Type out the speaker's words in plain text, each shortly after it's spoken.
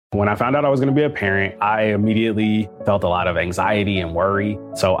When I found out I was going to be a parent, I immediately felt a lot of anxiety and worry.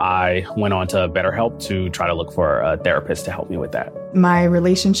 So I went on to BetterHelp to try to look for a therapist to help me with that. My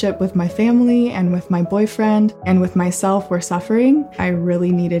relationship with my family and with my boyfriend and with myself were suffering. I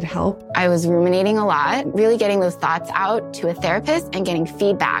really needed help. I was ruminating a lot. Really getting those thoughts out to a therapist and getting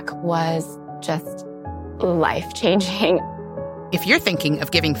feedback was just life-changing. If you're thinking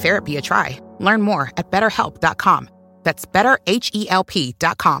of giving therapy a try, learn more at BetterHelp.com. That's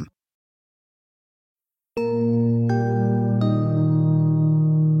BetterHelp.com.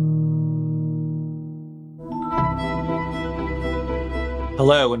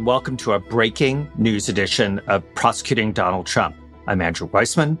 Hello, and welcome to a breaking news edition of Prosecuting Donald Trump. I'm Andrew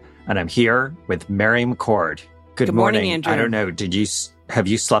Weissmann, and I'm here with Mary McCord. Good morning, Andrew. I don't know, have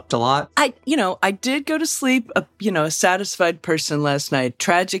you slept a lot? I did go to sleep, a satisfied person last night.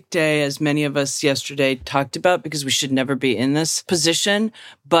 Tragic day, as many of us yesterday talked about, because we should never be in this position.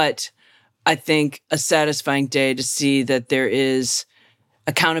 But I think a satisfying day to see that there is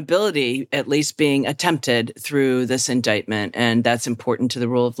accountability at least being attempted through this indictment. And that's important to the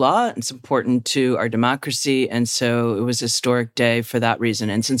rule of law. And it's important to our democracy. And so it was a historic day for that reason.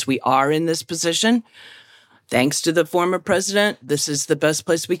 And since we are in this position, thanks to the former president, this is the best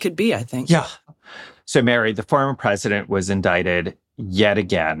place we could be, I think. Yeah. So, Mary, the former president was indicted yet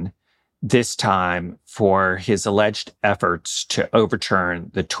again, this time for his alleged efforts to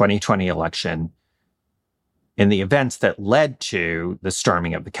overturn the 2020 election in the events that led to the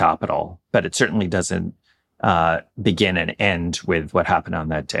storming of the Capitol. But it certainly doesn't begin and end with what happened on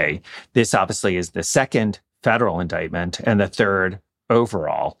that day. This obviously is the second federal indictment and the third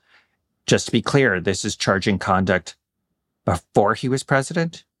overall. Just to be clear, this is charging conduct before he was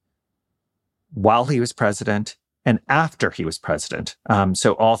president, while he was president, and after he was president.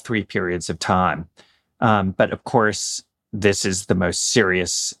 So all three periods of time. But of course, this is the most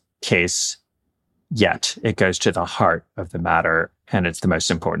serious case yet. It goes to the heart of the matter, and it's the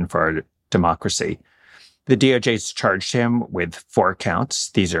most important for our democracy. The DOJ's charged him with 4 counts.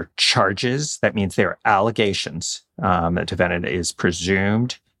 These are charges. That means they're allegations. The defendant is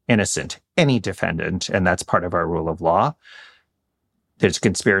presumed innocent, any defendant, and that's part of our rule of law. There's a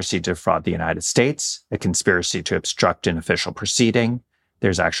conspiracy to defraud the United States, a conspiracy to obstruct an official proceeding.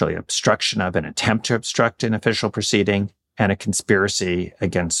 There's actually obstruction of an attempt to obstruct an official proceeding, and a conspiracy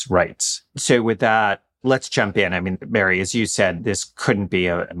against rights. So with that, let's jump in. I mean, Mary, as you said, this couldn't be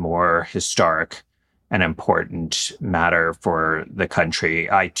a more historic and important matter for the country.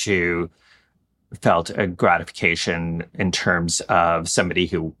 I, too, felt a gratification in terms of somebody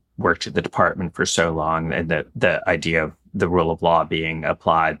who worked at the department for so long and the idea of the rule of law being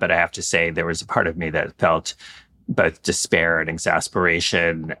applied. But I have to say there was a part of me that felt both despair and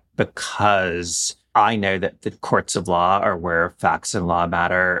exasperation, because I know that the courts of law are where facts and law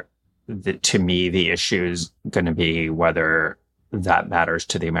matter. To me, the issue is going to be whether that matters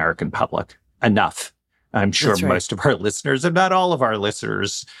to the American public enough. I'm sure most of our listeners, and not all of our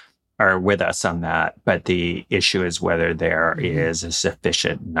listeners, are with us on that. But the issue is whether there is a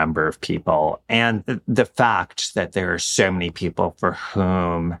sufficient number of people. And the fact that there are so many people for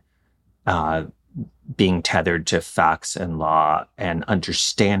whom being tethered to facts and law and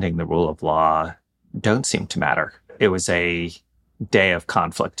understanding the rule of law don't seem to matter. It was a day of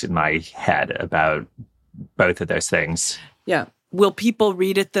conflict in my head about both of those things. Yeah. Will people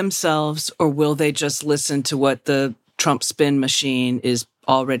read it themselves, or will they just listen to what the Trump spin machine is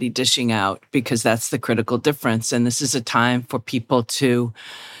already dishing out? Because that's the critical difference. And this is a time for people to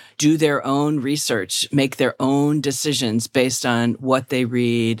do their own research, make their own decisions based on what they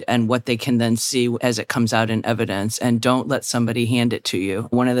read and what they can then see as it comes out in evidence. And don't let somebody hand it to you.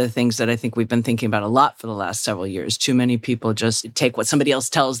 One of the things that I think we've been thinking about a lot for the last several years, too many people just take what somebody else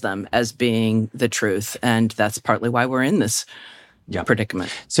tells them as being the truth. And that's partly why we're in this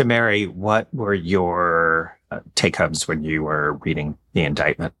predicament. So, Mary, what were your take-homes when you were reading the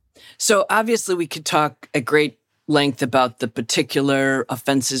indictment? So obviously we could talk at great length about the particular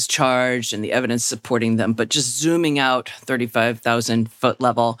offenses charged and the evidence supporting them, but just zooming out 35,000-foot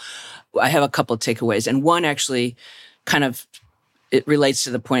level, I have a couple of takeaways. And one actually it relates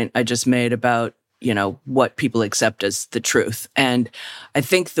to the point I just made about, what people accept as the truth. And I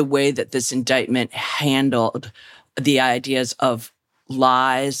think the way that this indictment handled the ideas of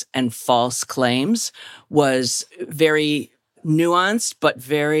lies and false claims was very nuanced, but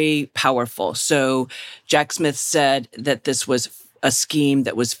very powerful. So Jack Smith said that this was a scheme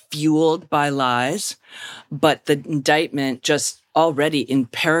that was fueled by lies, but the indictment just already in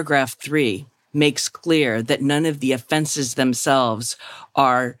paragraph 3 makes clear that none of the offenses themselves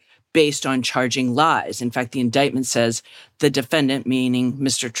are based on charging lies. In fact, the indictment says the defendant, meaning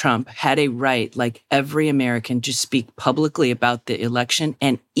Mr. Trump, had a right, like every American, to speak publicly about the election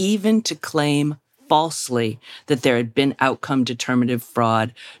and even to claim falsely that there had been outcome determinative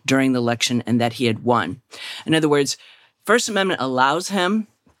fraud during the election and that he had won. In other words, First Amendment allows him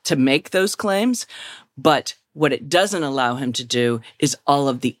to make those claims, but what it doesn't allow him to do is all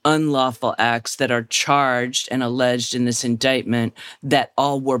of the unlawful acts that are charged and alleged in this indictment that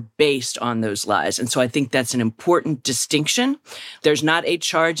all were based on those lies. And so I think that's an important distinction. There's not a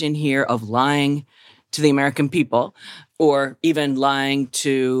charge in here of lying to the American people or even lying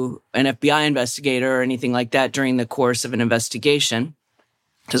to an FBI investigator or anything like that during the course of an investigation.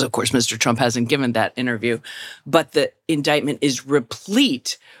 Because, of course, Mr. Trump hasn't given that interview. But the indictment is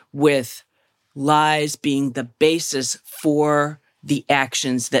replete with lies being the basis for the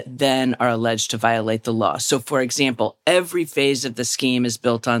actions that then are alleged to violate the law. So, for example, every phase of the scheme is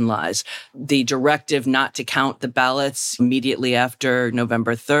built on lies. The directive not to count the ballots immediately after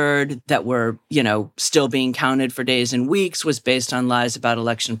November 3rd that were, still being counted for days and weeks was based on lies about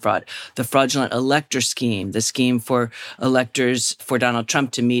election fraud. The fraudulent elector scheme, the scheme for electors for Donald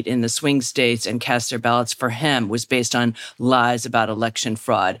Trump to meet in the swing states and cast their ballots for him was based on lies about election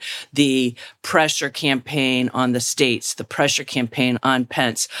fraud. The pressure campaign on the states, the pressure campaign on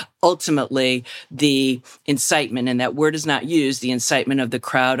Pence, ultimately the incitement, and that word is not used, the incitement of the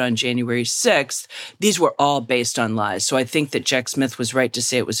crowd on January 6th, these were all based on lies. So I think that Jack Smith was right to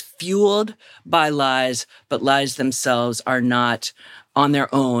say it was fueled by lies, but lies themselves are not on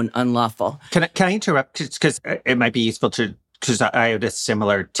their own unlawful. Can I interrupt? Because it might be useful to, because I had a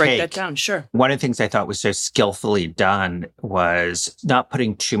similar take. Break that down, sure. One of the things I thought was so skillfully done was not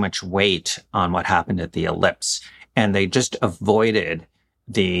putting too much weight on what happened at the ellipse. And they just avoided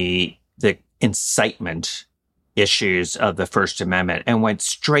the incitement issues of the First Amendment and went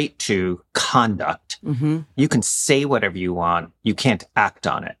straight to conduct. Mm-hmm. You can say whatever you want. You can't act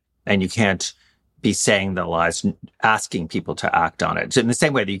on it. And you can't be saying the lies, asking people to act on it. So in the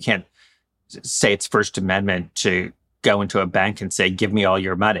same way that you can't say it's First Amendment to go into a bank and say, give me all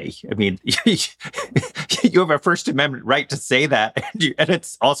your money. I mean, you have a First Amendment right to say that, and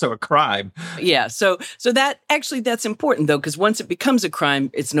it's also a crime. Yeah. So that's important, though, because once it becomes a crime,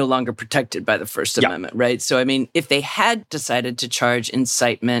 it's no longer protected by the First Amendment, right? So, I mean, if they had decided to charge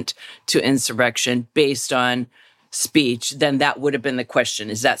incitement to insurrection based on speech, then that would have been the question.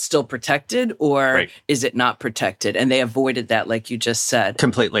 Is that still protected or is it not protected? And they avoided that, like you just said.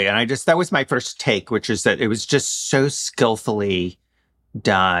 Completely. And that was my first take, which is that it was just so skillfully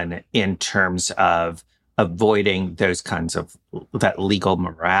done in terms of avoiding those kinds of, that legal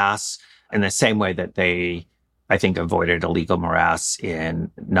morass, in the same way that they, I think, avoided a legal morass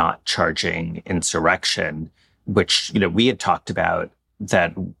in not charging insurrection, which, we had talked about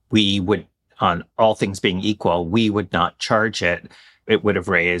that we would, on all things being equal, we would not charge it. It would have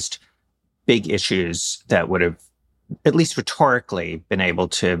raised big issues that would have, at least rhetorically, been able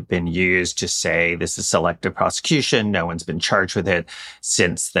to have been used to say this is selective prosecution. No one's been charged with it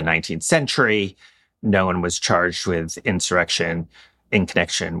since the 19th century. No one was charged with insurrection in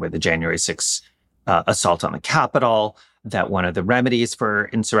connection with the January 6th assault on the Capitol. That one of the remedies for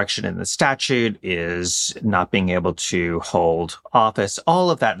insurrection in the statute is not being able to hold office. All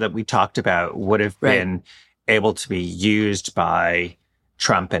of that we talked about would have been able to be used by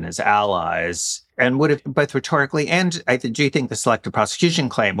Trump and his allies, and would have, both rhetorically and I do think the selective prosecution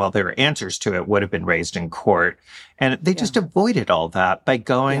claim, while there are answers to it, would have been raised in court. And they just avoided all that by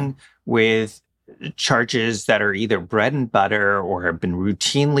going with charges that are either bread and butter or have been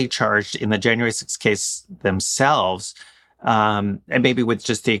routinely charged in the January 6th case themselves. And maybe with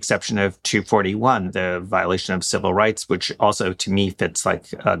just the exception of 241, the violation of civil rights, which also to me fits like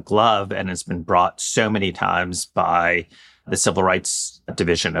a glove and has been brought so many times by the Civil Rights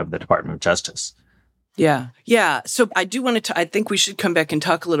Division of the Department of Justice. Yeah. Yeah. So I do want to, I think we should come back and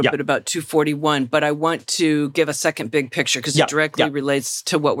talk a little bit about 241, but I want to give a second big picture because it directly relates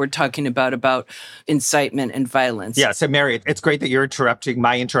to what we're talking about incitement and violence. Yeah. So Mary, it's great that you're interrupting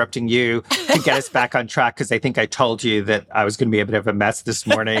you to get us back on track, because I think I told you that I was going to be a bit of a mess this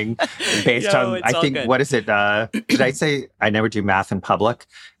morning based on, I think, what is it? Did I say I never do math in public?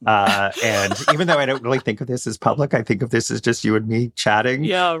 And even though I don't really think of this as public, I think of this as just you and me chatting.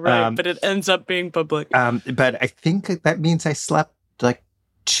 Yeah, right. But it ends up being public. But I think that means I slept like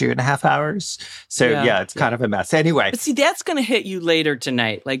 2.5 hours. So it's kind of a mess. Anyway. But see, that's going to hit you later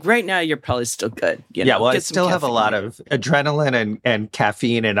tonight. Like right now, you're probably still good. I still have a lot of adrenaline and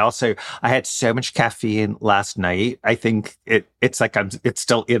caffeine. And also I had so much caffeine last night. I think it's like it's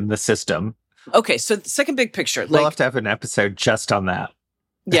still in the system. Okay. So the second big picture. We'll have to have an episode just on that.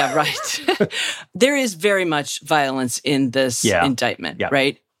 Yeah, right. There is very much violence in this indictment,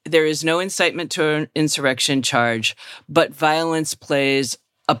 right? There is no incitement to an insurrection charge, but violence plays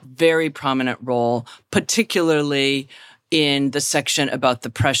a very prominent role, particularly in the section about the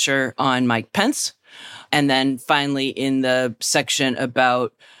pressure on Mike Pence. And then finally in the section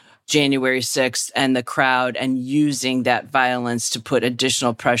about January 6th and the crowd and using that violence to put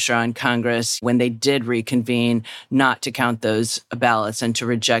additional pressure on Congress when they did reconvene not to count those ballots and to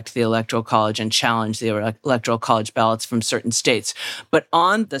reject the Electoral College and challenge the Electoral College ballots from certain states. But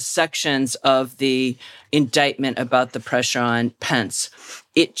on the sections of the indictment about the pressure on Pence,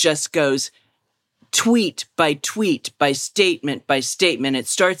 it just goes tweet by statement by statement. It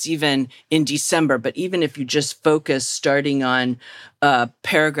starts even in December, but even if you just focus starting on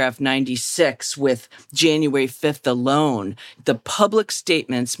paragraph 96 with January 5th alone, the public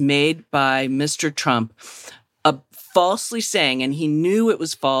statements made by Mr. Trump falsely saying, and he knew it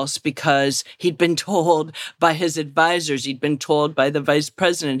was false because he'd been told by his advisors, he'd been told by the vice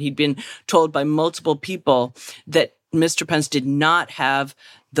president, he'd been told by multiple people that Mr. Pence did not have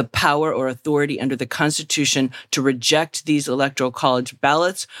the power or authority under the Constitution to reject these Electoral College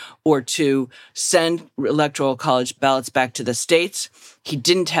ballots or to send Electoral College ballots back to the states. He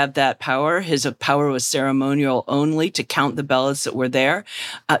didn't have that power. His power was ceremonial only to count the ballots that were there.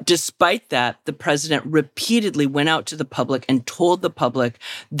 Despite that, the president repeatedly went out to the public and told the public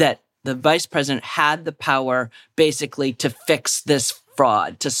that the vice president had the power basically to fix this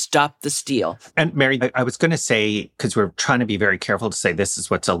fraud, to stop the steal. And Mary, I was going to say, because we're trying to be very careful to say this is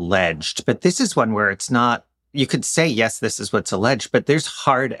what's alleged, but this is one where it's not, you could say, yes, this is what's alleged, but there's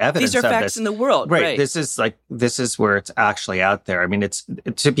hard evidence. These are facts in the world. Right. This is where it's actually out there. I mean, it's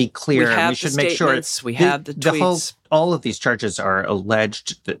to be clear, we should make sure we have the tweets. All of these charges are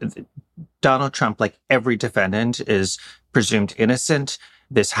alleged. Donald Trump, like every defendant, is presumed innocent.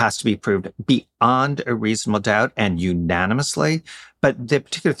 This has to be proved beyond a reasonable doubt and unanimously. But the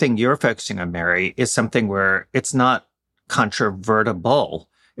particular thing you're focusing on, Mary, is something where it's not controvertible.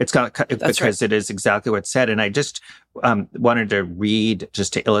 It's got because it is exactly what's said. And I just wanted to read,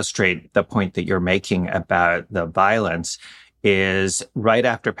 just to illustrate the point that you're making about the violence, is right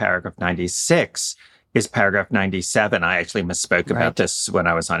after paragraph 96 is paragraph 97. I actually misspoke about this when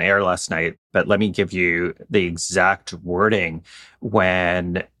I was on air last night, but let me give you the exact wording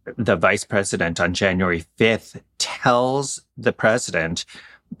when the vice president on January 5th tells the president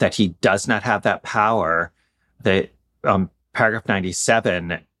that he does not have that power. The paragraph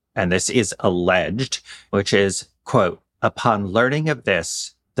 97, and this is alleged, which is, quote, upon learning of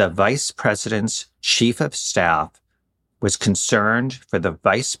this, the vice president's chief of staff was concerned for the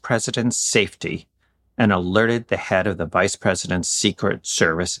vice president's safety and alerted the head of the vice president's Secret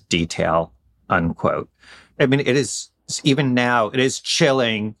Service detail, unquote. I mean, it is, even now, it is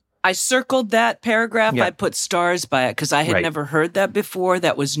chilling. I circled that paragraph. I put stars by it because I had never heard that before.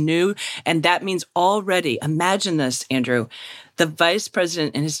 That was new. And that means already, imagine this, Andrew, the vice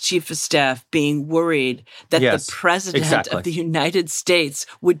president and his chief of staff being worried that the president of the United States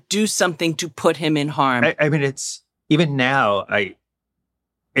would do something to put him in harm. I mean, it's, even now,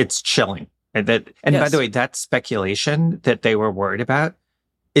 it's chilling. And by the way, that speculation that they were worried about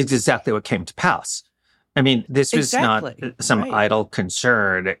is exactly what came to pass. I mean, this was not some idle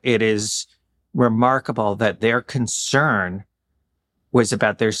concern. It is remarkable that their concern was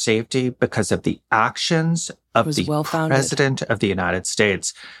about their safety because of the actions of the president of the United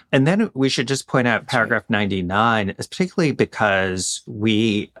States. And then we should just point out paragraph 99, particularly because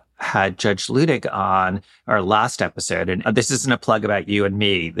we had Judge Ludig on our last episode. And this isn't a plug about you and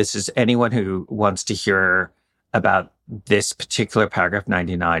me. This is anyone who wants to hear about this particular paragraph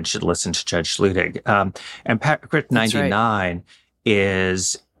 99 should listen to Judge Ludig. And paragraph 99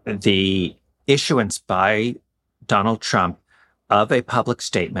 is the issuance by Donald Trump of a public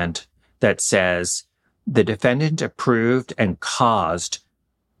statement that says the defendant approved and caused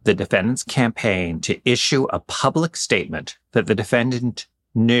the defendant's campaign to issue a public statement that the defendant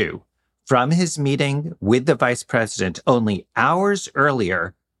knew from his meeting with the vice president only hours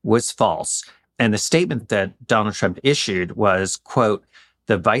earlier was false. And the statement that Donald Trump issued was, quote,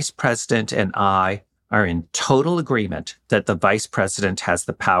 the vice president and I are in total agreement that the vice president has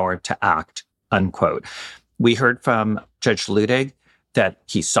the power to act, unquote. We heard from Judge Ludig that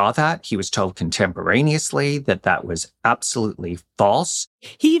he saw that. He was told contemporaneously that that was absolutely false.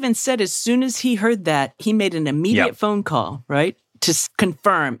 He even said as soon as he heard that, he made an immediate phone call, right? to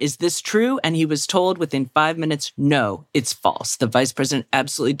confirm, is this true? And he was told within 5 minutes, no, it's false. The vice president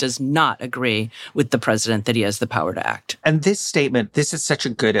absolutely does not agree with the president that he has the power to act. And this statement, this is such a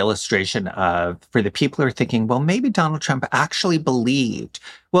good illustration of, for the people who are thinking, well, maybe Donald Trump actually believed.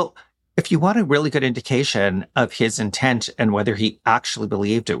 Well, if you want a really good indication of his intent and whether he actually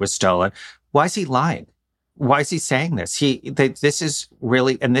believed it was stolen, why is he lying? Why is he saying this? This is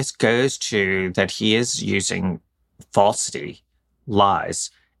really, and this goes to that he is using falsity,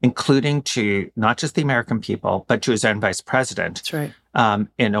 lies, including to not just the American people, but to his own vice president. That's right.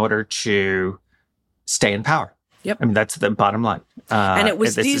 In order to stay in power. Yep. I mean, that's the bottom line. And it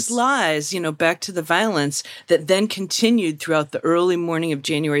was these lies, back to the violence, that then continued throughout the early morning of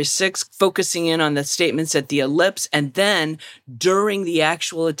January 6th, focusing in on the statements at the Ellipse. And then during the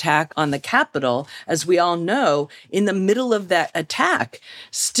actual attack on the Capitol, as we all know, in the middle of that attack,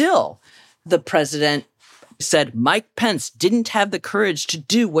 still the president said Mike Pence didn't have the courage to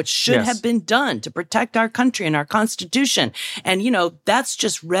do what should have been done to protect our country and our Constitution. And, that's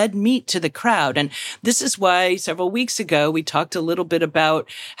just red meat to the crowd. And this is why several weeks ago, we talked a little bit about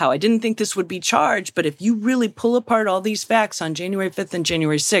how I didn't think this would be charged. But if you really pull apart all these facts on January 5th and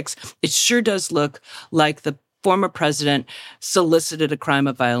January 6th, it sure does look like the former president solicited a crime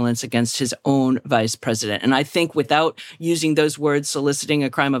of violence against his own vice president. And I think without using those words, soliciting a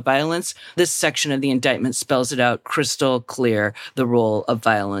crime of violence, this section of the indictment spells it out crystal clear, the role of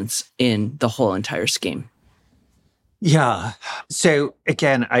violence in the whole entire scheme. Yeah. So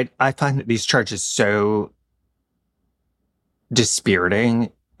again, I find that these charges so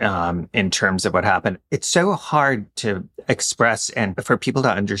dispiriting in terms of what happened. It's so hard to express and for people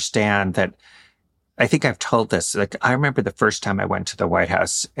to understand that. I think I've told this. I remember the first time I went to the White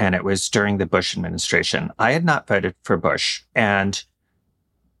House, and it was during the Bush administration. I had not voted for Bush, and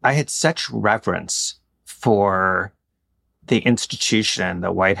I had such reverence for the institution,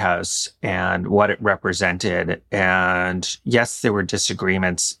 the White House, and what it represented. And yes, there were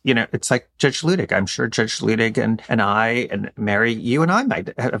disagreements. It's like Judge Ludig. I'm sure Judge Ludig and I and Mary, you and I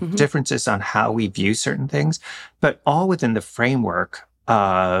might have differences on how we view certain things, but all within the framework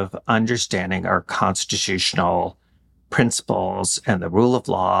of understanding our constitutional principles and the rule of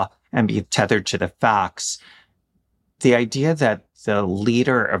law and be tethered to the facts. The idea that the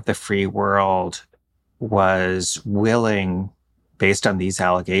leader of the free world was willing, based on these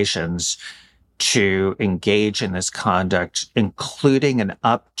allegations, to engage in this conduct, including and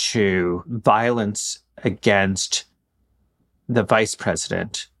up to violence against the vice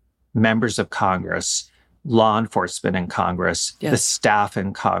president, members of Congress, law enforcement in Congress, the staff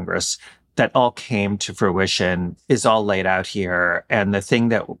in Congress, that all came to fruition is all laid out here. And the thing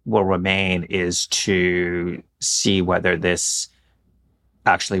that will remain is to see whether this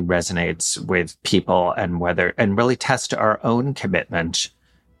actually resonates with people and really test our own commitment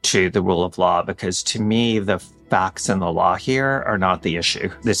to the rule of law. Because to me, the facts and the law here are not the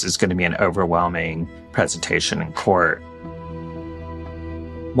issue. This is going to be an overwhelming presentation in court.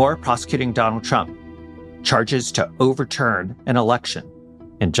 More prosecuting Donald Trump. Charges to overturn an election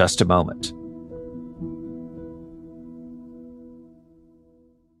in just a moment.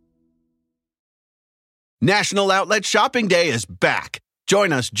 National Outlet Shopping Day is back.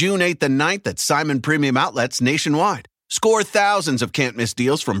 Join us June 8th and 9th at Simon Premium Outlets nationwide. Score thousands of can't-miss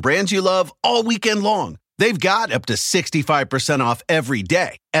deals from brands you love all weekend long. They've got up to 65% off every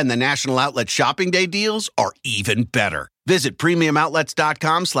day, and the National Outlet Shopping Day deals are even better. Visit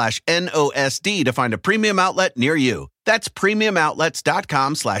premiumoutlets.com/NOSD to find a premium outlet near you. That's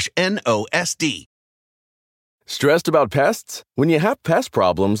premiumoutlets.com/NOSD. Stressed about pests? When you have pest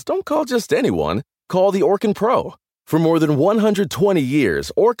problems, don't call just anyone. Call the Orkin Pro. For more than 120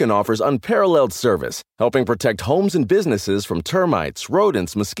 years, Orkin offers unparalleled service, helping protect homes and businesses from termites,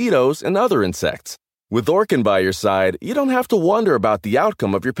 rodents, mosquitoes, and other insects. With Orkin by your side, you don't have to wonder about the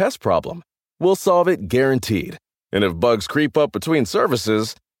outcome of your pest problem. We'll solve it guaranteed. And if bugs creep up between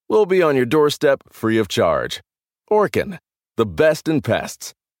services, we'll be on your doorstep free of charge. Orkin, the best in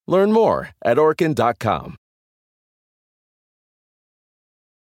pests. Learn more at Orkin.com.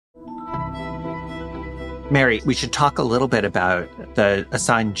 Mary, we should talk a little bit about the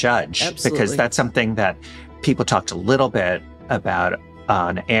assigned judge. Absolutely. Because that's something that people talked a little bit about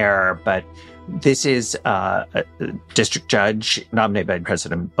on air, but this is a district judge nominated by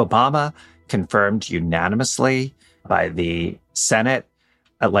President Obama, confirmed unanimously by the Senate.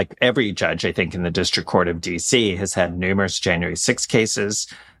 Like every judge, I think, in the District Court of D.C. has had numerous January 6 cases.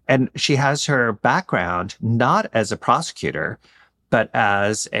 And she has her background not as a prosecutor, but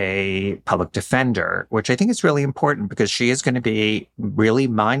as a public defender, which I think is really important because she is going to be really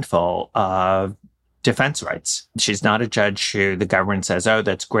mindful of defense rights. She's not a judge who the government says, oh,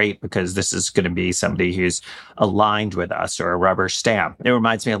 that's great because this is going to be somebody who's aligned with us or a rubber stamp. It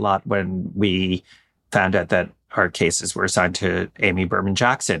reminds me a lot when we found out that our cases were assigned to Amy Berman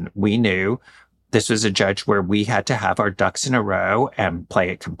Jackson. We knew this was a judge where we had to have our ducks in a row and play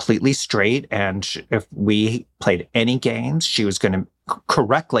it completely straight. And if we played any games, she was going to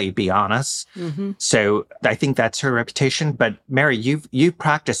correctly be honest. Mm-hmm. So I think that's her reputation. But Mary, you've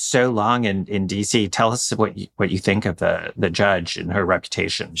practiced so long in DC. Tell us what you think of the judge and her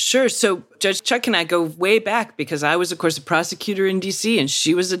reputation. Sure. So Judge Chuck and I go way back because I was, of course, a prosecutor in DC and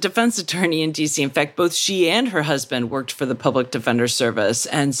she was a defense attorney in DC. In fact, both she and her husband worked for the Public Defender Service.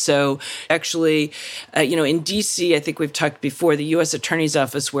 And so actually, in DC, I think we've talked before, the U.S. Attorney's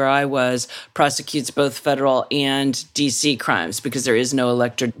Office where I was prosecutes both federal and DC crimes because there is no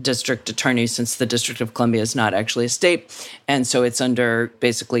elected district attorney since the District of Columbia is not actually a state. And so it's under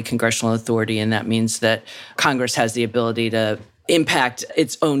basically congressional authority. And that means that Congress has the ability to impact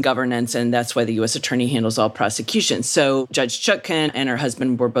its own governance, and that's why the U.S. Attorney handles all prosecutions. So Judge Chutkan and her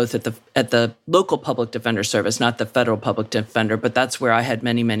husband were both at the local public defender service, not the federal public defender, but that's where I had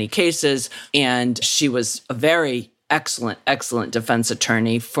many, many cases. And she was a very excellent defense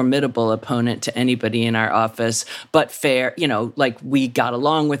attorney, formidable opponent to anybody in our office, but fair, we got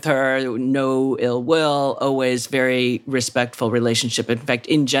along with her, no ill will, always very respectful relationship. In fact,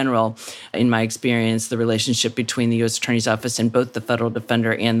 in general, in my experience, the relationship between the U.S. Attorney's Office and both the federal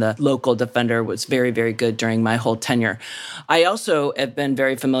defender and the local defender was very, very good during my whole tenure. I also have been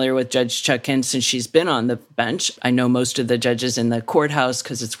very familiar with Judge Chutkan since she's been on the bench. I know most of the judges in the courthouse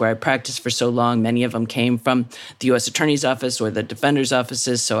because it's where I practiced for so long. Many of them came from the U.S. Attorney's Office or the defender's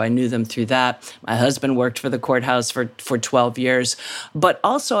offices, so I knew them through that. My husband worked for the courthouse for 12 years. But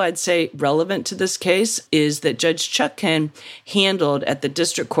also I'd say relevant to this case is that Judge Chutkan handled at the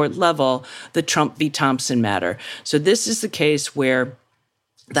district court level the Trump v. Thompson matter. So this is the case where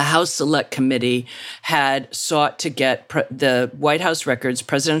the House Select Committee had sought to get the White House records,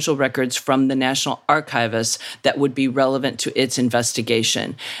 presidential records from the National Archivist that would be relevant to its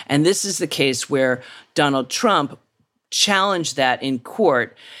investigation. And this is the case where Donald Trump challenged that in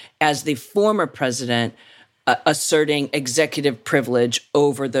court as the former president asserting executive privilege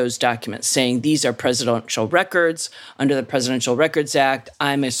over those documents, saying these are presidential records. Under the Presidential Records Act,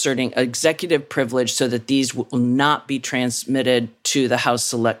 I'm asserting executive privilege so that these will not be transmitted to the House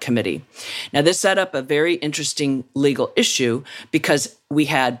Select Committee. Now, this set up a very interesting legal issue because we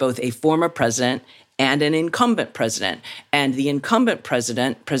had both a former president and an incumbent president. And the incumbent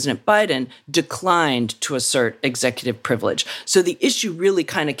president, President Biden, declined to assert executive privilege. So the issue really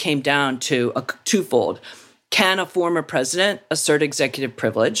kind of came down to a twofold. Can a former president assert executive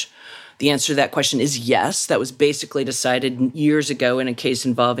privilege? The answer to that question is yes. That was basically decided years ago in a case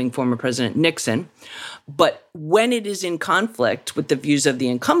involving former President Nixon. But when it is in conflict with the views of the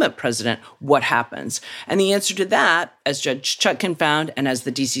incumbent president, what happens? And the answer to that, as Judge Chutkan found, and as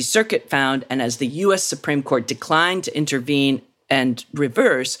the D.C. Circuit found, and as the U.S. Supreme Court declined to intervene and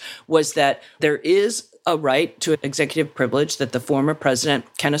reverse, was that there is a right to executive privilege that the former president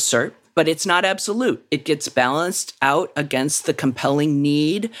can assert. But it's not absolute. It gets balanced out against the compelling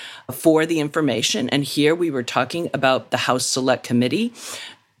need for the information. And here we were talking about the House Select Committee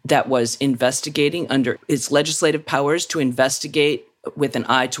that was investigating under its legislative powers to investigate with an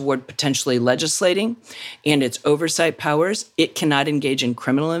eye toward potentially legislating, and its oversight powers. It cannot engage in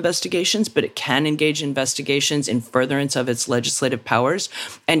criminal investigations, but it can engage in investigations in furtherance of its legislative powers.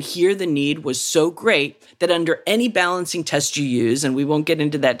 And here the need was so great that under any balancing test you use, and we won't get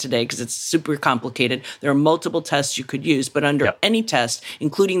into that today because it's super complicated, there are multiple tests you could use, but under any test,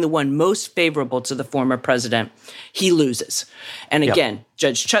 including the one most favorable to the former president, he loses. And again,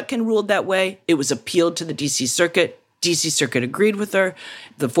 Judge Chutkan ruled that way. It was appealed to the D.C. Circuit. D.C. Circuit agreed with her.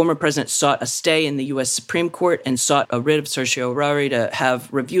 The former president sought a stay in the U.S. Supreme Court and sought a writ of certiorari to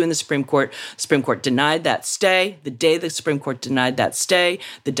have review in the Supreme Court. The Supreme Court denied that stay. The day the Supreme Court denied that stay,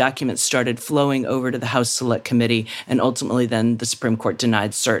 the documents started flowing over to the House Select Committee, and ultimately then the Supreme Court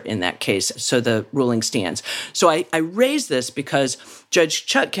denied cert in that case. So the ruling stands. So I raise this because Judge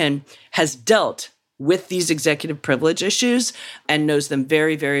Chutkan has dealt with these executive privilege issues and knows them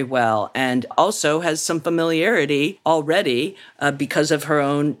very, very well, and also has some familiarity already because of her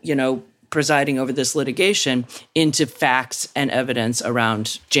own, presiding over this litigation into facts and evidence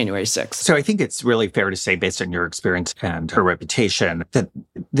around January 6th. So I think it's really fair to say, based on your experience and her reputation, that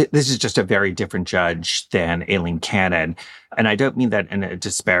this is just a very different judge than Aileen Cannon. And I don't mean that in a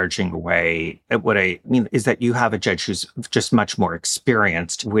disparaging way. What I mean is that you have a judge who's just much more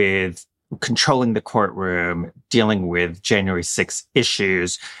experienced with controlling the courtroom, dealing with January 6th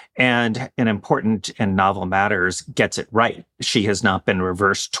issues, and in important and novel matters, gets it right. She has not been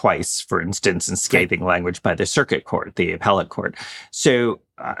reversed twice, for instance, in scathing language by the circuit court, the appellate court. So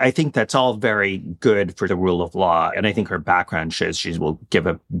I think that's all very good for the rule of law. And I think her background shows she will give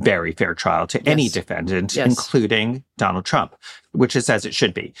a very fair trial to any defendant, including Donald Trump, which is as it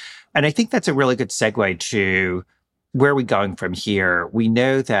should be. And I think that's a really good segue to where are we going from here? We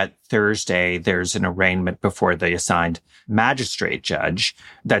know that Thursday there's an arraignment before the assigned magistrate judge.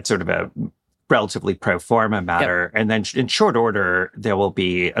 That's sort of a relatively pro forma matter. Yep. And then in short order, there will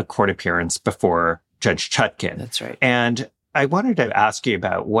be a court appearance before Judge Chutkan. That's right. And I wanted to ask you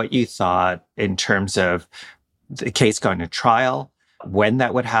about what you thought in terms of the case going to trial, when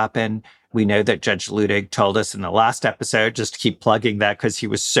that would happen. We know that Judge Ludig told us in the last episode, just to keep plugging that because he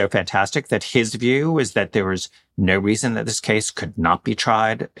was so fantastic, that his view was that there was no reason that this case could not be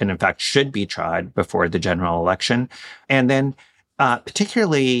tried, and in fact should be tried before the general election. And then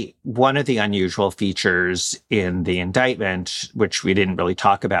particularly one of the unusual features in the indictment, which we didn't really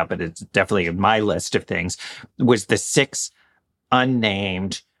talk about, but it's definitely in my list of things, was the 6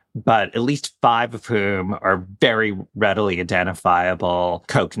 unnamed, but at least 5 of whom are very readily identifiable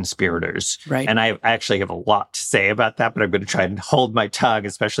co-conspirators. Right. And I actually have a lot to say about that, but I'm going to try and hold my tongue,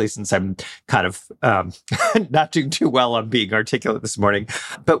 especially since I'm kind of not doing too well on being articulate this morning.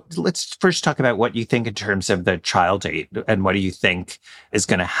 But let's first talk about what you think in terms of the trial date, and what do you think is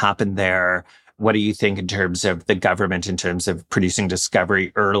going to happen there? What do you think in terms of the government, in terms of producing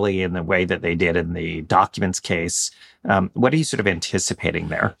discovery early in the way that they did in the documents case? What are you sort of anticipating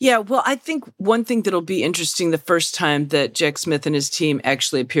there? Yeah, well, I think one thing that'll be interesting the first time that Jack Smith and his team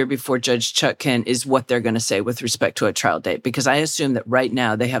actually appear before Judge Chutkan is what they're going to say with respect to a trial date, because I assume that right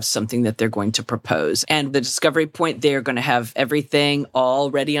now they have something that they're going to propose. And the discovery point, they're going to have everything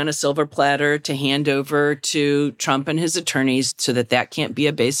all ready on a silver platter to hand over to Trump and his attorneys so that that can't be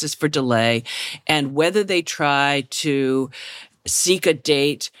a basis for delay. And whether they try to seek a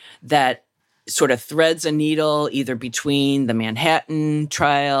date that sort of threads a needle either between the Manhattan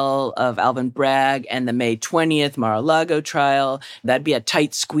trial of Alvin Bragg and the May 20th Mar-a-Lago trial, that'd be a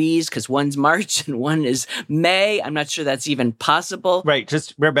tight squeeze because one's March and one is May. I'm not sure that's even possible. Right.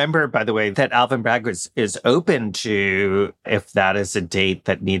 Just remember, by the way, that Alvin Bragg is open to, if that is a date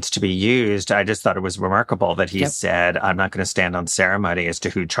that needs to be used. I just thought it was remarkable that he said, I'm not going to stand on ceremony as to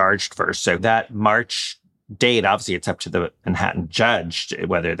who charged first. So that March date, obviously it's up to the Manhattan judge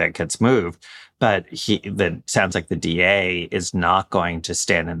whether that gets moved, but sounds like the DA is not going to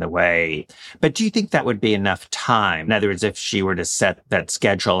stand in the way. But do you think that would be enough time? In other words, if she were to set that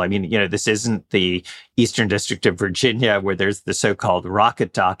schedule, I mean, this isn't the Eastern District of Virginia where there's the so-called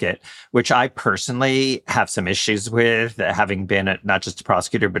rocket docket, which I personally have some issues with, having been not just a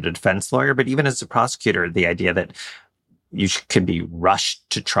prosecutor, but a defense lawyer. But even as a prosecutor, the idea that you could be rushed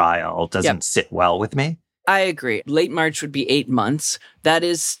to trial doesn't sit well with me. I agree. Late March would be 8 months. That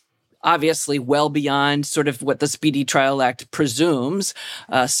is obviously well beyond sort of what the Speedy Trial Act presumes,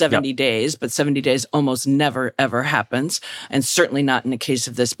 70 days, but 70 days almost never, ever happens, and certainly not in a case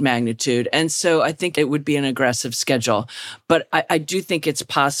of this magnitude. And so I think it would be an aggressive schedule. But I do think it's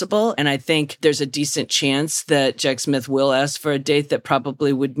possible, and I think there's a decent chance that Jack Smith will ask for a date that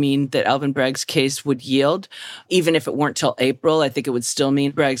probably would mean that Alvin Bragg's case would yield. Even if it weren't till April, I think it would still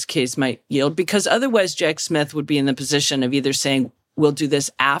mean Bragg's case might yield, because otherwise Jack Smith would be in the position of either saying, we'll do this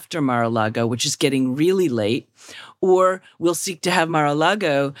after Mar-a-Lago, which is getting really late, or we'll seek to have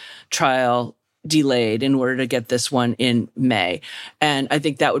Mar-a-Lago trial delayed in order to get this one in May. And I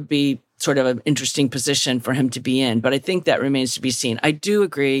think that would be sort of an interesting position for him to be in. But I think that remains to be seen. I do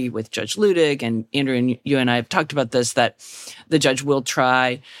agree with Judge Ludig, and Andrew and you and I have talked about this, that the judge will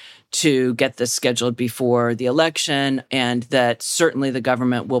try to get this scheduled before the election, and that certainly the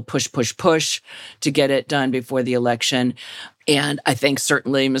government will push to get it done before the election. And I think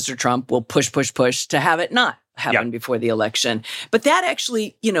certainly Mr. Trump will push to have it not happen before the election. But that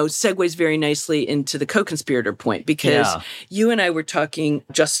actually, segues very nicely into the co-conspirator point, because you and I were talking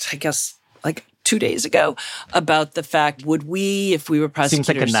just, I guess, like 2 days ago about the fact, would we, if we were prosecutors...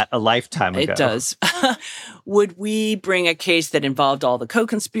 Seems like a lifetime ago. It does. Would we bring a case that involved all the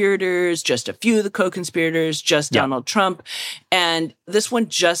co-conspirators, just a few of the co-conspirators, just Donald Trump? And this one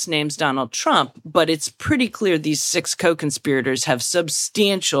just names Donald Trump, but it's pretty clear these 6 co-conspirators have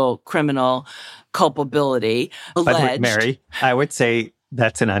substantial criminal culpability alleged. But Mary, I would say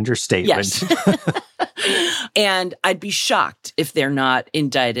that's an understatement. Yes. And I'd be shocked if they're not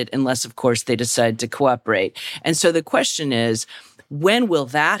indicted, unless, of course, they decide to cooperate. And so the question is, when will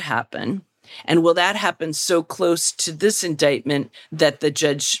that happen? And will that happen so close to this indictment that the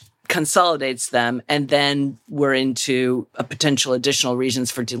judge consolidates them, and then we're into a potential additional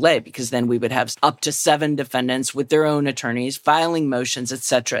reasons for delay, because then we would have up to 7 defendants with their own attorneys filing motions, et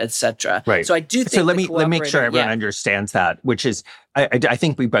cetera, et cetera. Right. So I do think so let me make sure everyone understands that, which is I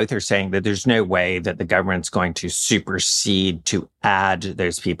think we both are saying that there's no way that the government's going to supersede to add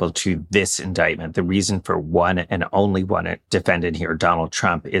those people to this indictment. The reason for one and only one defendant here, Donald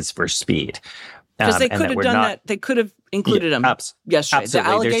Trump, is for speed. Because they could have done that. They could have included him yesterday. Absolutely. The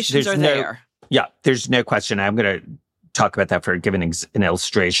allegations are there. Yeah, there's no question. I'm going to talk about that for giving an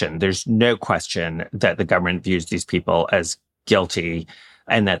illustration. There's no question that the government views these people as guilty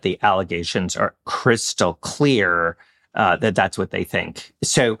and that the allegations are crystal clear that that's what they think.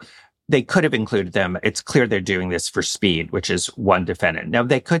 So they could have included them. It's clear they're doing this for speed, which is one defendant. Now,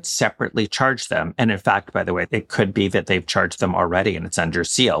 they could separately charge them. And in fact, by the way, it could be that they've charged them already and it's under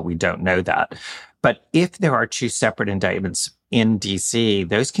seal. We don't know that. But if there are 2 separate indictments in D.C.,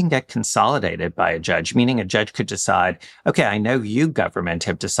 those can get consolidated by a judge, meaning a judge could decide, okay, I know you, government,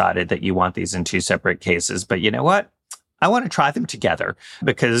 have decided that you want these in 2 separate cases, but you know what? I want to try them together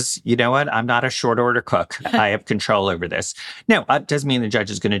because, you know what? I'm not a short order cook. I have control over this. Now, that doesn't mean the judge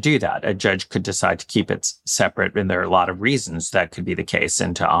is going to do that. A judge could decide to keep it separate, and there are a lot of reasons that could be the case,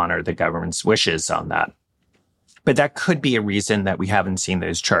 and to honor the government's wishes on that. But that could be a reason that we haven't seen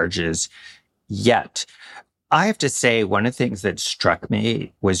those charges yet. I have to say, one of the things that struck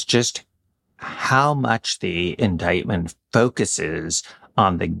me was just how much the indictment focuses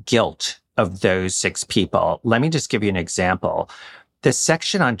on the guilt of those 6 people. Let me just give you an example. The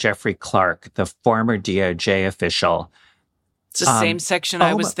section on Jeffrey Clark, the former DOJ official. It's the same section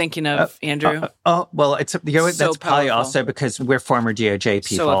I was thinking of, Andrew. Well, it's that's probably also because we're former DOJ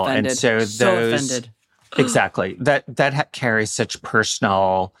people. So offended. And so offended. Exactly. That carries such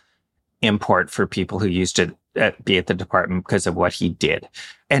personal import for people who used to be at the department because of what he did.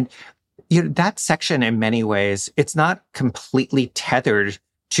 And that section, in many ways, it's not completely tethered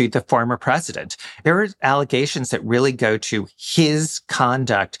to the former president. There are allegations that really go to his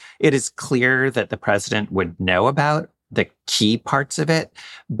conduct. It is clear that the president would know about the key parts of it,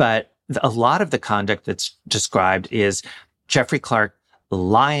 but a lot of the conduct that's described is Jeffrey Clark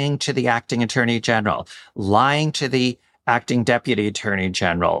lying to the acting attorney general, lying to the acting deputy attorney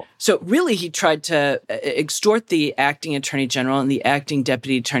general. So really, he tried to extort the acting attorney general and the acting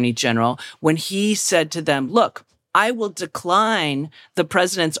deputy attorney general when he said to them, look, I will decline the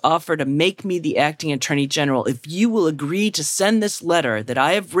president's offer to make me the acting attorney general if you will agree to send this letter that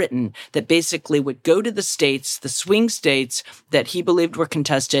I have written that basically would go to the states, the swing states that he believed were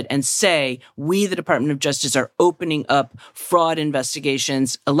contested, and say, we, the Department of Justice, are opening up fraud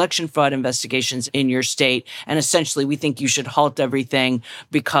investigations, election fraud investigations in your state. And essentially, we think you should halt everything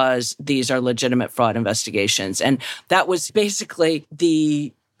because these are legitimate fraud investigations. And that was basically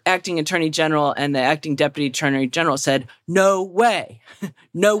the acting attorney general and the acting deputy attorney general said, no way,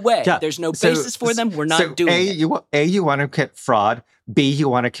 no way. Yeah. There's no basis for them. We're not doing it. You want to commit fraud. B, you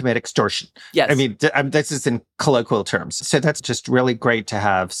want to commit extortion. Yes. I mean, this is in colloquial terms. So that's just really great to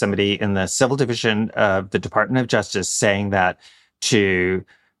have somebody in the civil division of the Department of Justice saying that to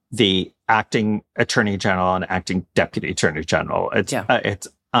the acting attorney general and acting deputy attorney general. It's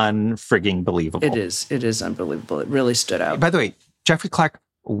unfrigging believable. It is. It is unbelievable. It really stood out. By the way, Jeffrey Clark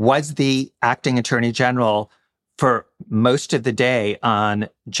was the acting attorney general for most of the day on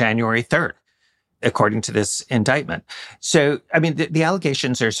January 3rd, according to this indictment. So, I mean, the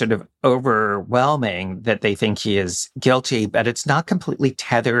allegations are sort of overwhelming that they think he is guilty, but it's not completely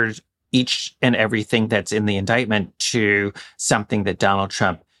tethered, each and everything that's in the indictment, to something that Donald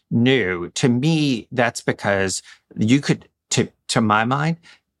Trump knew. To me, that's because you could, to my mind,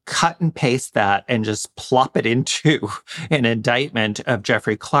 cut and paste that and just plop it into an indictment of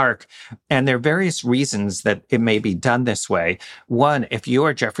Jeffrey Clark. And there are various reasons that it may be done this way. One, if you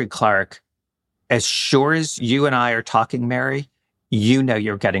are Jeffrey Clark, as sure as you and I are talking, Mary, you know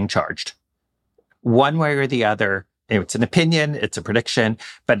you're getting charged. One way or the other, it's an opinion, it's a prediction,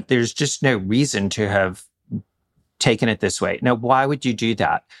 but there's just no reason to have taken it this way. Now, why would you do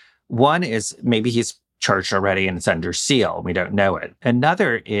that? One is maybe he's charged already and it's under seal. We don't know it.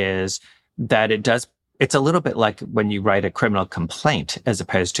 Another is that it's a little bit like when you write a criminal complaint as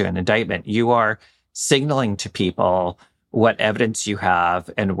opposed to an indictment. You are signaling to people what evidence you have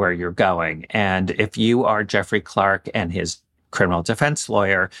and where you're going. And if you are Jeffrey Clark and his criminal defense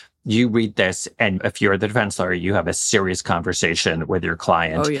lawyer, you read this, and if you're the defense lawyer, you have a serious conversation with your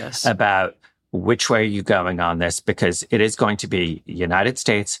client about which way are you going on this, because it is going to be United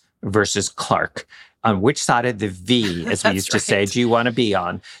States versus Clark. On which side of the V, as we used to say, do you want to be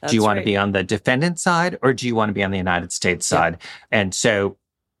on? Do you want to be on the defendant side, or do you want to be on the United States side? And so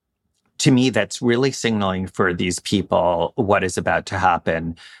to me, that's really signaling for these people what is about to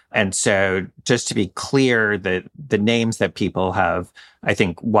happen. And so just to be clear, the names that people have, I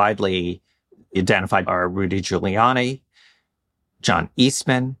think, widely identified are Rudy Giuliani, John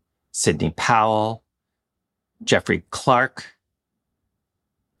Eastman, Sidney Powell, Jeffrey Clark,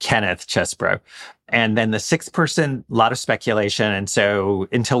 Kenneth Chesbro. And then the sixth person, a lot of speculation. And so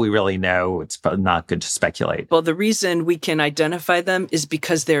until we really know, it's not good to speculate. Well, the reason we can identify them is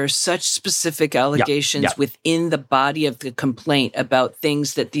because there are such specific allegations within the body of the complaint about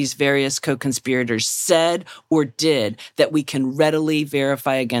things that these various co-conspirators said or did that we can readily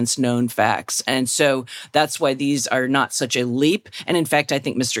verify against known facts. And so that's why these are not such a leap. And in fact, I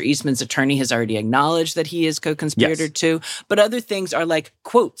think Mr. Eastman's attorney has already acknowledged that he is co-conspirator too. But other things are like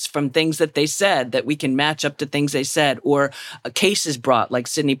quotes from things that they said that we can match up to things they said, or a case is brought, like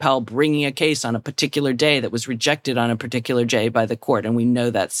Sidney Powell bringing a case on a particular day that was rejected on a particular day by the court. And we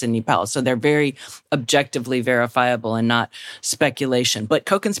know that's Sidney Powell. So they're very objectively verifiable and not speculation. But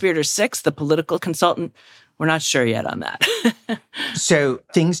co-conspirator 6, the political consultant, we're not sure yet on that. So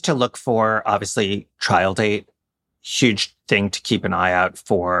things to look for, obviously, trial date, huge thing to keep an eye out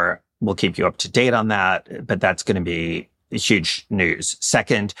for. We'll keep you up to date on that, but that's going to be huge news.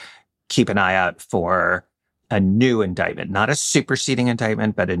 Second, keep an eye out for a new indictment, not a superseding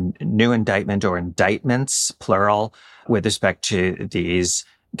indictment, but a new indictment or indictments, plural, with respect to these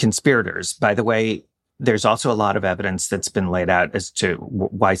conspirators. By the way, there's also a lot of evidence that's been laid out as to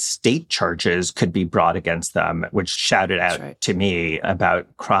why state charges could be brought against them, which shouted out to me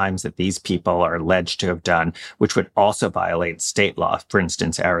about crimes that these people are alleged to have done, which would also violate state law, for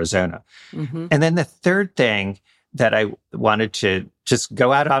instance, Arizona. Mm-hmm. And then the third thing that I wanted to just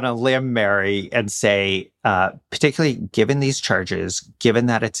go out on a limb, Mary, and say, particularly given these charges, given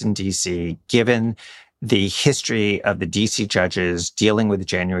that it's in D.C., given the history of the D.C. judges dealing with the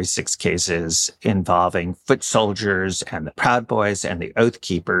January 6 cases involving foot soldiers and the Proud Boys and the Oath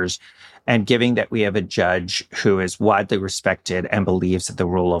Keepers, and given that we have a judge who is widely respected and believes that the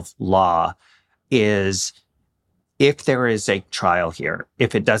rule of law is, if there is a trial here,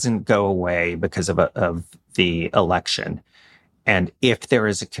 if it doesn't go away because of the election, and if there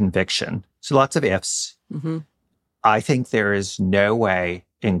is a conviction, so lots of ifs, I think there is no way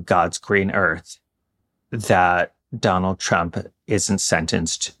in God's green earth that Donald Trump isn't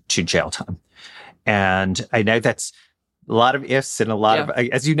sentenced to jail time. And I know that's a lot of ifs and a lot of,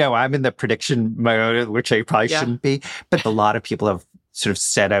 as you know, I'm in the prediction mode, which I probably shouldn't be, but a lot of people have sort of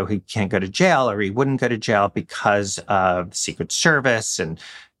said, oh, he can't go to jail or he wouldn't go to jail because of the Secret Service. And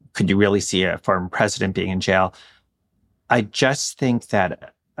could you really see a former president being in jail? I just think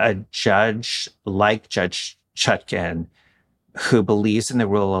that a judge like Judge Chutkan, who believes in the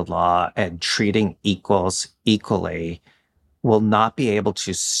rule of law and treating equals equally, will not be able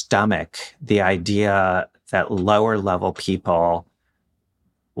to stomach the idea that lower level people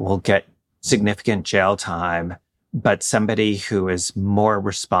will get significant jail time, but somebody who is more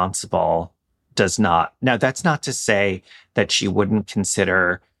responsible does not. Now, that's not to say that she wouldn't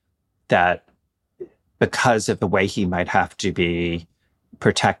consider that because of the way he might have to be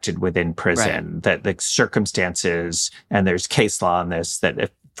protected within prison, that the circumstances, and there's case law on this, that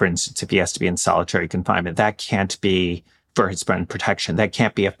if, for instance, if he has to be in solitary confinement, that can't be for his own protection. That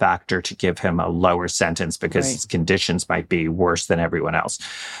can't be a factor to give him a lower sentence because his conditions might be worse than everyone else.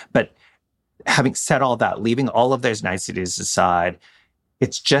 But having said all that, leaving all of those niceties aside,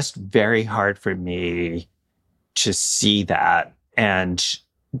 it's just very hard for me to see that. And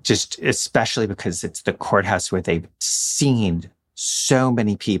just especially because it's the courthouse where they've seen so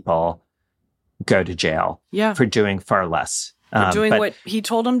many people go to jail for doing far less. For doing what he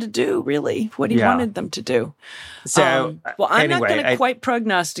told them to do, really, what he wanted them to do. So, well, I'm not going to quite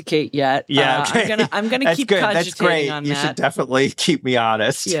prognosticate yet. I'm gonna keep cogitating on that. You should definitely keep me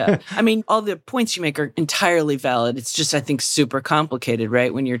honest. I mean, all the points you make are entirely valid. It's just, I think, super complicated,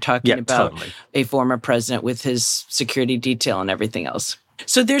 right? When you're talking about a former president with his security detail and everything else.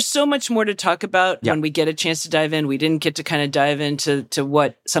 So there's so much more to talk about when we get a chance to dive in. We didn't get to kind of dive into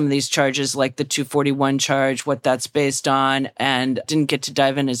what some of these charges, like the 241 charge, what that's based on, and didn't get to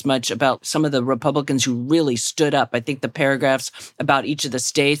dive in as much about some of the Republicans who really stood up. I think the paragraphs about each of the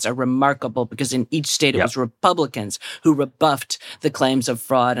states are remarkable because in each state it was Republicans who rebuffed the claims of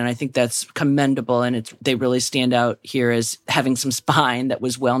fraud. And I think that's commendable. And they really stand out here as having some spine that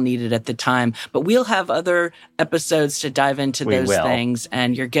was well needed at the time. But we'll have other episodes to dive into those things.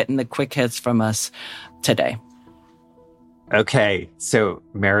 And you're getting the quick hits from us today. Okay. So,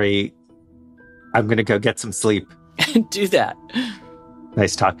 Mary, I'm going to go get some sleep. Do that.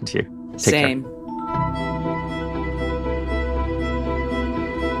 Nice talking to you. Take Same. care.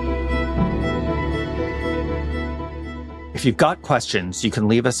 If you've got questions, you can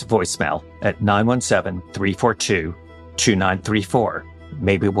leave us a voicemail at 917-342-2934.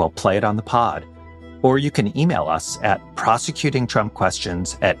 Maybe we'll play it on the pod. Or you can email us at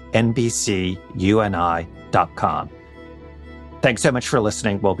prosecutingtrumpquestions@nbcuni.com. Thanks so much for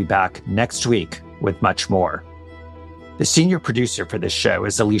listening. We'll be back next week with much more. The senior producer for this show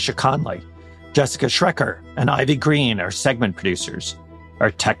is Alicia Conley. Jessica Schrecker and Ivy Green are segment producers.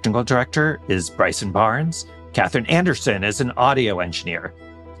 Our technical director is Bryson Barnes. Catherine Anderson is an audio engineer.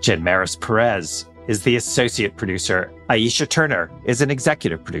 Jen Maris Perez is the associate producer. Aisha Turner is an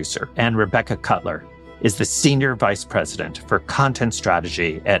executive producer. And Rebecca Cutler is the senior vice president for content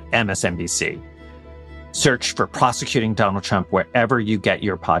strategy at MSNBC. Search for Prosecuting Donald Trump wherever you get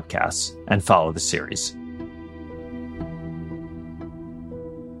your podcasts and follow the series.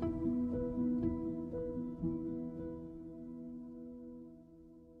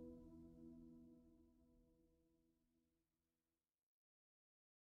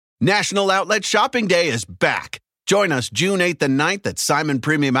 National Outlet Shopping Day is back. Join us June 8th and 9th at Simon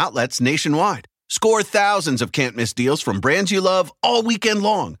Premium Outlets nationwide. Score thousands of can't-miss deals from brands you love all weekend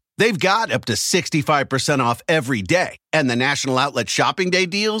long. They've got up to 65% off every day, and the National Outlet Shopping Day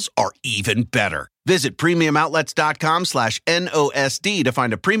deals are even better. Visit premiumoutlets.com/NOSD to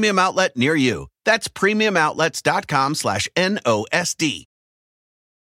find a premium outlet near you. That's premiumoutlets.com/NOSD.